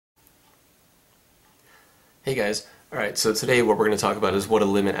Hey guys, alright, so today what we're going to talk about is what a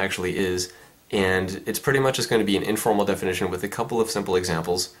limit actually is, and it's pretty much just going to be an informal definition with a couple of simple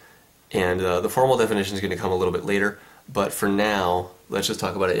examples, and the formal definition is going to come a little bit later, but for now, let's just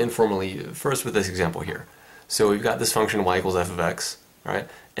talk about it informally first with this example here. So we've got this function y equals f of x, right?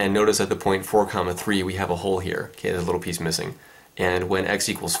 And notice at the point 4 comma 3 we have a hole here, okay, there's a little piece missing, and when x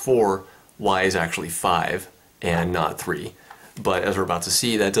equals 4, y is actually 5 and not 3, but as we're about to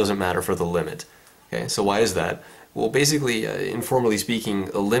see, that doesn't matter for the limit. Okay, so why is that? Well, basically, informally speaking,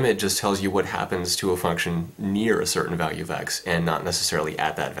 a limit just tells you what happens to a function near a certain value of x and not necessarily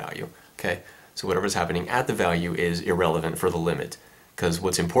at that value. Okay, so whatever's happening at the value is irrelevant for the limit, because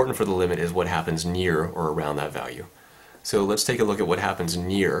what's important for the limit is what happens near or around that value. So let's take a look at what happens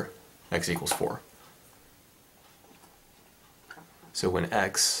near x equals 4. So when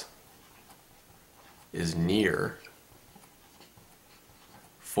x is near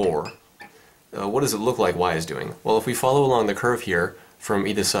 4, what does it look like y is doing? Well, if we follow along the curve here from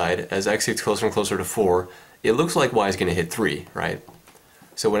either side, as x gets closer and closer to 4, it looks like y is going to hit 3, right?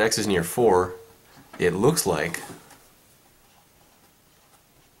 So when x is near 4, it looks like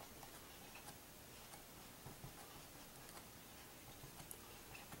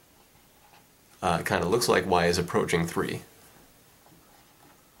it kind of looks like y is approaching 3.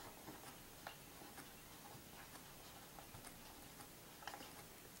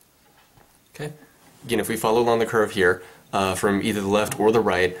 Okay. Again, if we follow along the curve here, from either the left or the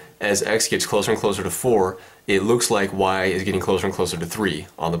right, as x gets closer and closer to 4, it looks like y is getting closer and closer to 3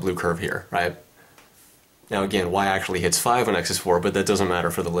 on the blue curve here, right? Now again, y actually hits 5 when x is 4, but that doesn't matter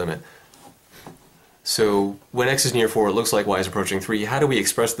for the limit. So when x is near 4, it looks like y is approaching 3. How do we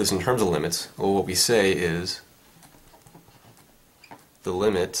express this in terms of limits? Well, what we say is the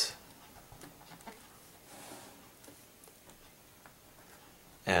limit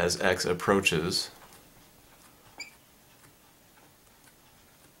as x approaches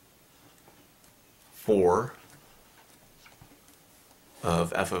four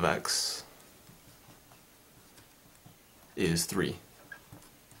of f of x is 3.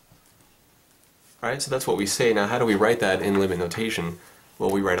 Alright, so that's what we say. Now how do we write that in limit notation?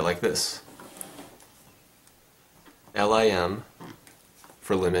 Well, we write it like this. LIM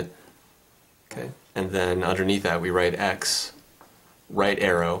for limit, okay, and then underneath that we write x, right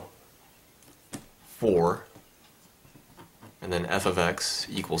arrow, 4, and then f of x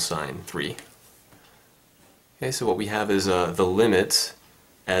equals sign 3. Okay, so what we have is the limit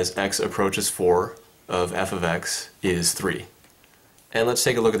as x approaches 4 of f of x is 3. And let's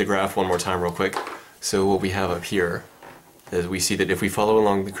take a look at the graph one more time real quick. So what we have up here is we see that if we follow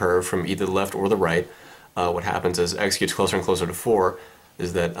along the curve from either the left or the right, what happens as x gets closer and closer to 4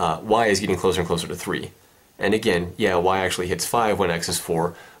 is that y is getting closer and closer to 3. And again, yeah, y actually hits 5 when x is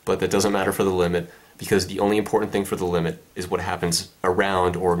 4, but that doesn't matter for the limit because the only important thing for the limit is what happens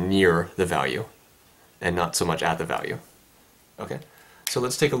around or near the value and not so much at the value. Okay, so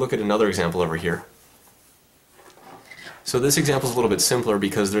let's take a look at another example over here. So this example is a little bit simpler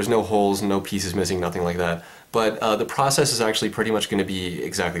because there's no holes, no pieces missing, nothing like that, but the process is actually pretty much going to be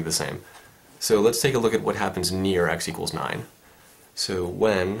exactly the same. So let's take a look at what happens near x equals 9. So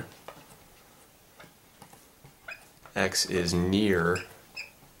when x is near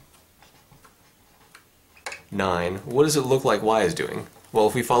 9, what does it look like y is doing? Well,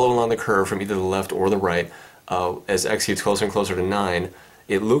 if we follow along the curve from either the left or the right, as x gets closer and closer to 9,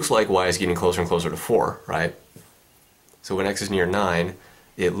 it looks like y is getting closer and closer to 4, right? So when x is near 9,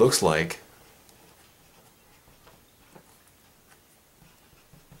 it looks like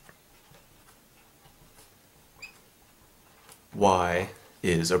y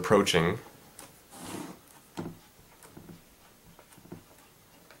is approaching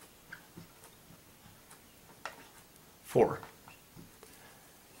 4.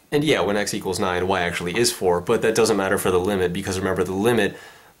 And yeah, when x equals 9, y actually is 4, but that doesn't matter for the limit because remember the limit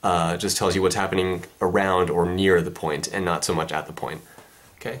just tells you what's happening around or near the point and not so much at the point.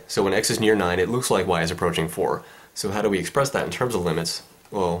 Okay, so when x is near 9, it looks like y is approaching 4. So how do we express that in terms of limits?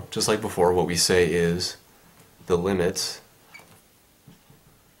 Well, just like before, what we say is the limit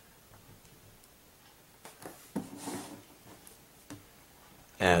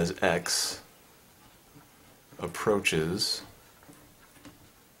as x approaches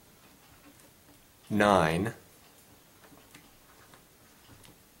 9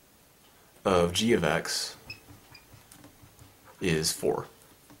 of g of x is 4.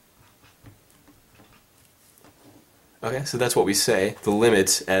 Okay, so that's what we say. The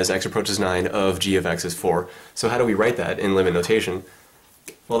limit as x approaches 9 of g of x is 4. So how do we write that in limit notation?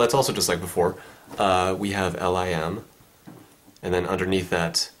 Well, that's also just like before. We have LIM, and then underneath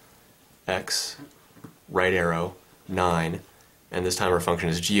that x, right arrow, 9, and this time our function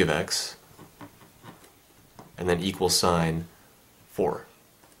is g of x, and then equals sign 4.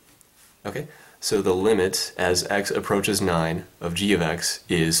 Okay, so the limit as x approaches 9 of g of x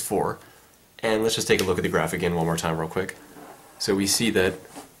is 4. And let's just take a look at the graph again one more time real quick. So we see that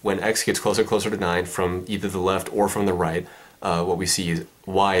when x gets closer and closer to 9 from either the left or from the right, what we see is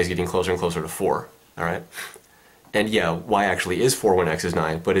y is getting closer and closer to 4. All right? And yeah, y actually is 4 when x is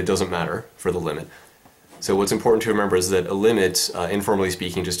 9, but it doesn't matter for the limit. So what's important to remember is that a limit, informally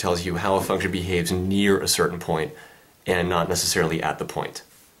speaking, just tells you how a function behaves near a certain point and not necessarily at the point.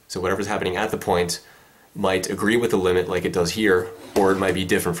 So whatever's happening at the point might agree with the limit like it does here, or it might be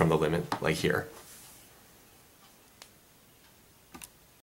different from the limit like here.